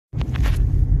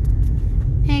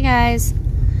Hey guys,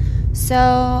 so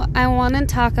I want to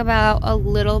talk about a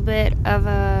little bit of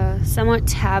a somewhat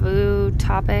taboo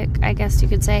topic, I guess you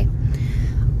could say,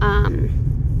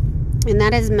 and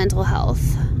that is mental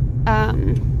health.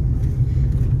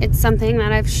 It's something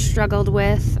that I've struggled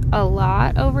with a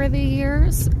lot over the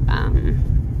years.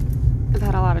 I've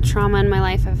had a lot of trauma in my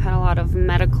life. I've had a lot of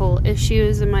medical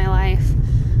issues in my life.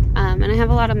 And I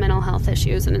have a lot of mental health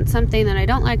issues, and it's something that I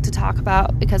don't like to talk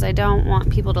about because I don't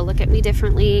want people to look at me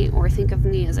differently or think of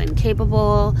me as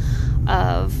incapable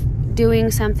of doing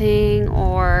something,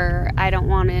 or I don't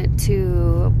want it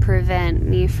to prevent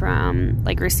me from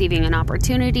receiving an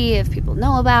opportunity if people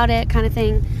know about it, kind of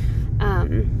thing.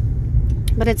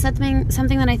 But it's something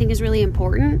that I think is really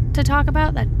important to talk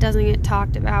about that doesn't get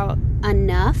talked about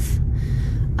enough.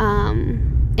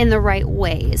 In the right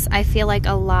ways. I feel like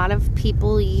a lot of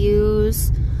people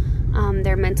use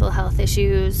their mental health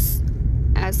issues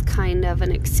as kind of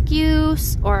an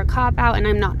excuse or a cop-out, and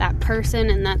I'm not that person,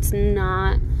 and that's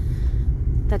not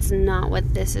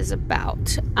what this is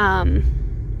about.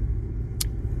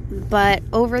 But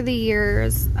over the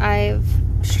years, I've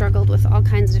struggled with all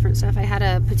kinds of different stuff. I had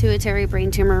a pituitary brain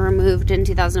tumor removed in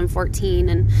 2014,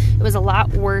 and it was a lot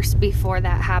worse before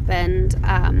that happened.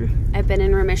 I've been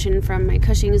in remission from my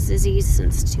Cushing's disease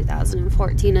since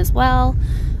 2014 as well,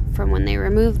 from when they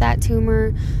removed that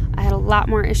tumor. I had a lot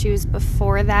more issues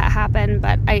before that happened,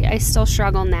 but I still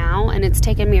struggle now, and it's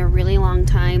taken me a really long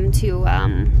time to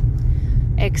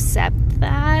accept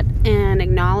that and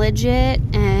acknowledge it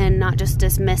and not just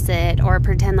dismiss it or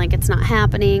pretend like it's not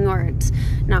happening or it's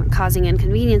not causing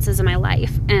inconveniences in my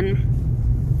life.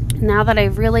 And now that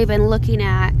I've really been looking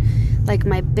at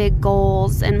my big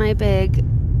goals and my big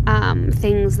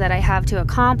things that I have to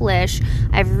accomplish,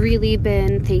 I've really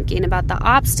been thinking about the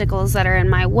obstacles that are in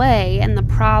my way and the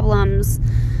problems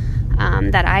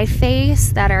that I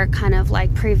face that are kind of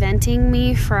preventing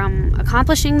me from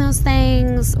accomplishing those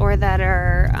things, or that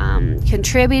are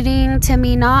contributing to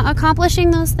me not accomplishing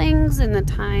those things in the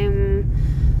time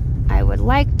I would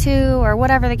like to, or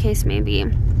whatever the case may be.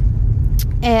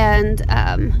 And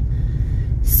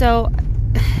so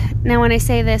now when I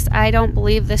say this, I don't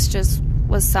believe this just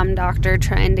was some doctor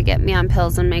trying to get me on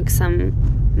pills and make some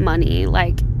money.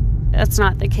 That's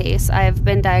not the case. I've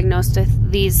been diagnosed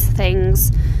with these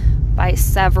things by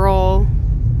several,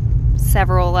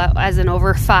 as in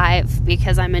over 5,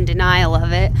 because I'm in denial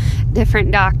of it.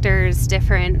 Different doctors,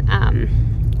 different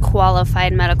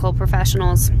qualified medical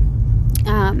professionals.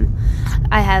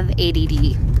 I have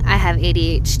ADD, I have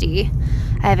ADHD,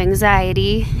 I have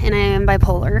anxiety, and I am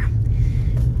bipolar.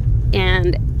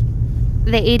 And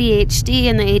the ADHD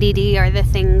and the ADD are the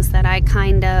things that I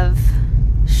kind of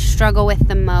struggle with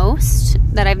the most,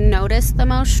 that I've noticed the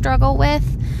most struggle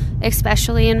with,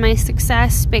 especially in my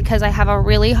success, because I have a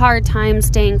really hard time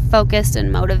staying focused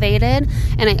and motivated,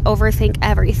 and I overthink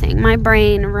everything. My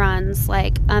brain runs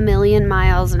a million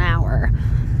miles an hour,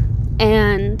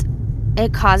 and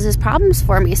it causes problems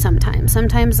for me sometimes.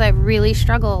 Sometimes I really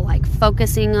struggle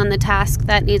focusing on the task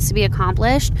that needs to be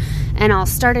accomplished, and I'll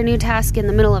start a new task in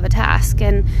the middle of a task,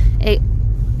 and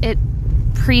it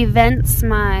prevents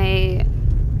my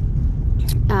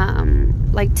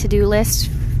to-do list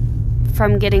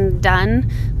from getting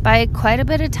done by quite a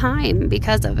bit of time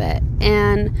because of it.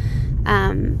 And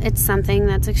it's something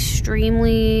that's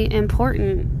extremely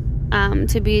important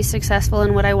to be successful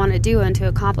in what I want to do and to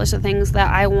accomplish the things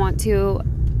that I want to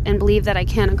and believe that I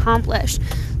can accomplish.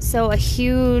 So a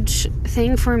huge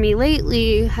thing for me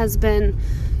lately has been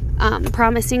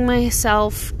promising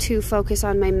myself to focus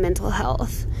on my mental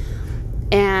health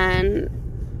and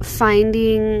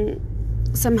finding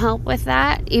some help with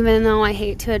that. Even though I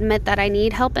hate to admit that I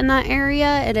need help in that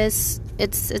area, it's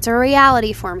a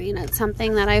reality for me, and it's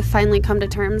something that I've finally come to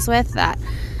terms with, that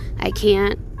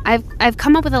I've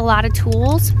come up with a lot of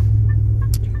tools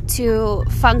to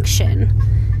function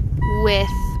with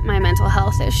my mental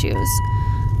health issues.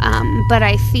 But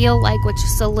I feel with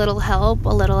just a little help, a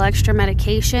little extra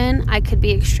medication, I could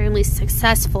be extremely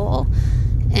successful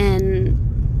in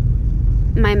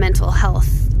my mental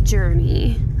health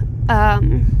journey.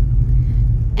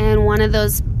 And one of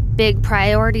those big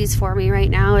priorities for me right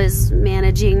now is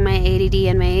managing my ADD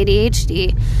and my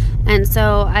ADHD. And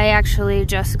so I actually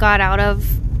just got out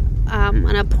of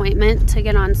an appointment to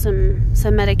get on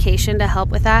some medication to help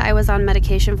with that. I was on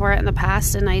medication for it in the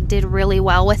past, and I did really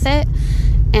well with it.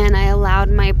 And I allowed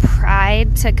my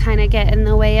pride to kind of get in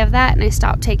the way of that, and I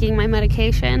stopped taking my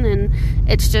medication. And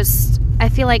it's just, I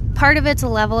feel like part of it's a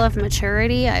level of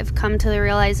maturity. I've come to the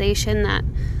realization that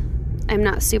I'm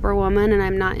not Superwoman and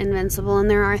I'm not invincible, and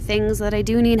there are things that I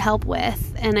do need help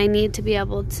with, and I need to be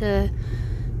able to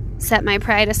set my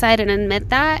pride aside and admit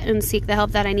that and seek the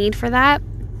help that I need for that.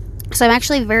 So I'm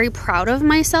actually very proud of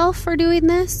myself for doing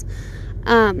this.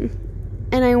 And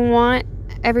I want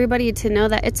everybody to know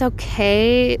that it's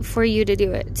okay for you to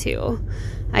do it too.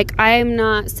 Like, I'm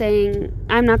not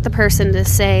the person to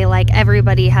say, like,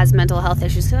 everybody has mental health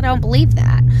issues, because I don't believe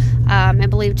that. I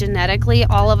believe genetically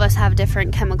all of us have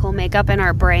different chemical makeup in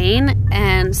our brain,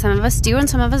 and some of us do and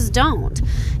some of us don't.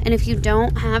 And if you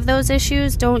don't have those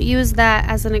issues, don't use that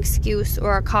as an excuse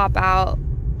or a cop-out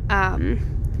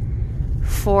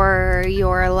for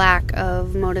your lack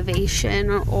of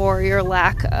motivation or your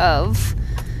lack of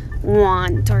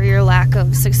want or your lack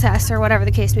of success or whatever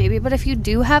the case may be. But if you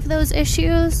do have those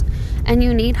issues and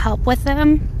you need help with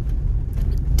them,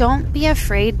 don't be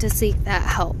afraid to seek that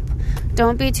help.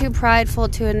 Don't be too prideful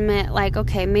to admit, like,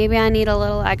 okay, maybe I need a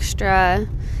little extra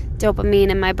dopamine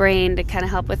in my brain to kind of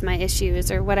help with my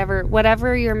issues, or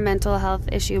whatever your mental health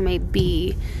issue may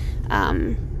be.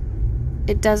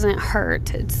 It doesn't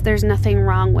hurt. There's nothing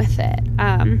wrong with it.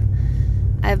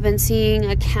 I've been seeing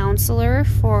a counselor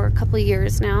for a couple of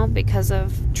years now because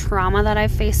of trauma that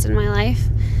I've faced in my life.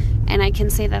 And I can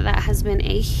say that that has been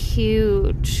a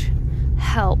huge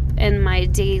help in my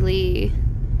daily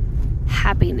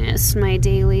happiness, my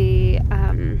daily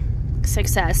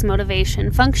success,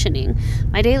 motivation, functioning,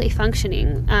 my daily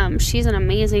functioning. She's an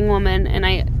amazing woman, and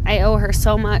I owe her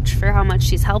so much for how much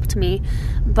she's helped me.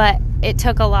 But it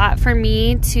took a lot for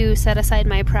me to set aside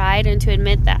my pride and to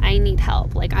admit that I need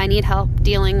help. Like, I need help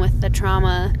dealing with the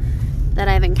trauma that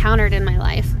I've encountered in my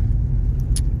life.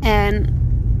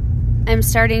 And I'm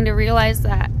starting to realize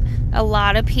that a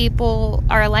lot of people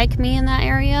are like me in that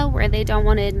area, where they don't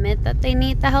want to admit that they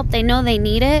need the help. They know they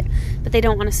need it, but they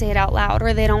don't want to say it out loud,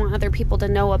 or they don't want other people to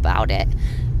know about it.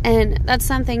 And that's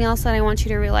something else that I want you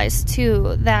to realize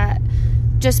too, that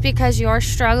just because you're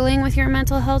struggling with your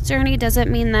mental health journey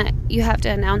doesn't mean that you have to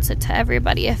announce it to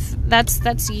everybody. If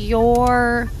that's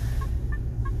your...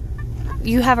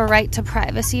 You have a right to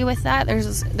privacy with that.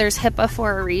 There's HIPAA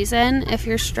for a reason. If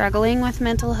you're struggling with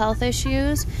mental health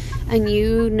issues and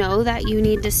you know that you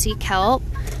need to seek help,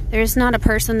 there's not a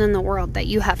person in the world that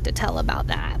you have to tell about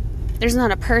that. There's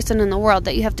not a person in the world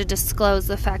that you have to disclose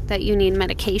the fact that you need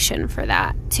medication for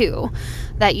that too,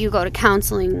 that you go to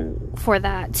counseling for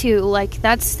that too. Like,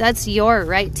 that's your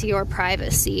right to your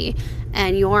privacy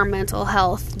and your mental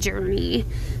health journey.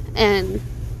 And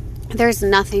there's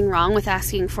nothing wrong with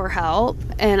asking for help.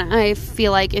 And I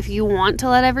feel like if you want to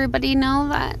let everybody know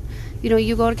that, you know,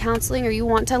 you go to counseling, or you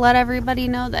want to let everybody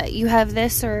know that you have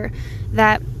this or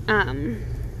that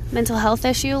mental health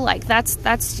issue, like, that's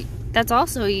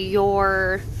also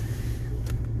your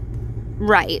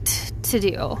right to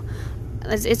do.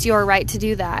 It's your right to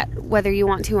do that, whether you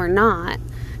want to or not.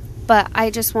 But I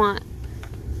just want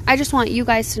you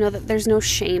guys to know that there's no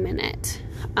shame in it.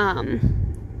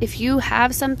 If you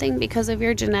have something because of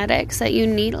your genetics that you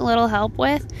need a little help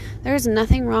with, there's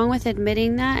nothing wrong with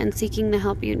admitting that and seeking the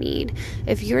help you need.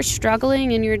 If you're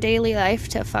struggling in your daily life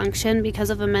to function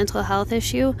because of a mental health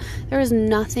issue, there is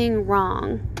nothing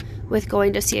wrong with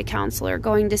going to see a counselor,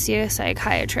 going to see a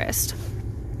psychiatrist.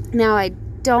 Now, I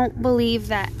don't believe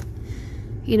that,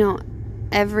 you know,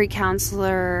 every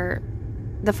counselor,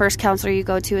 the first counselor you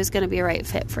go to, is going to be a right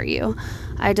fit for you.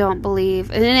 I don't believe,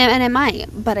 and it might,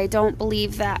 but I don't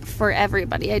believe that for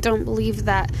everybody. I don't believe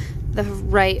that the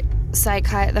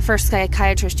first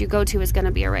psychiatrist you go to is going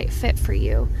to be a right fit for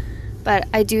you. But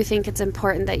I do think it's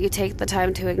important that you take the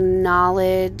time to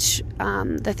acknowledge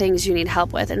the things you need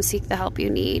help with and seek the help you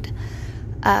need.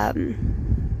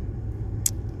 And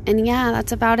yeah,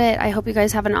 that's about it. I hope you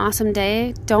guys have an awesome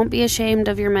day. Don't be ashamed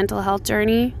of your mental health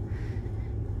journey.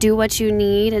 Do what you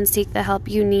need and seek the help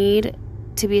you need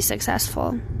to be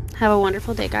successful. Have a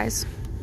wonderful day, guys.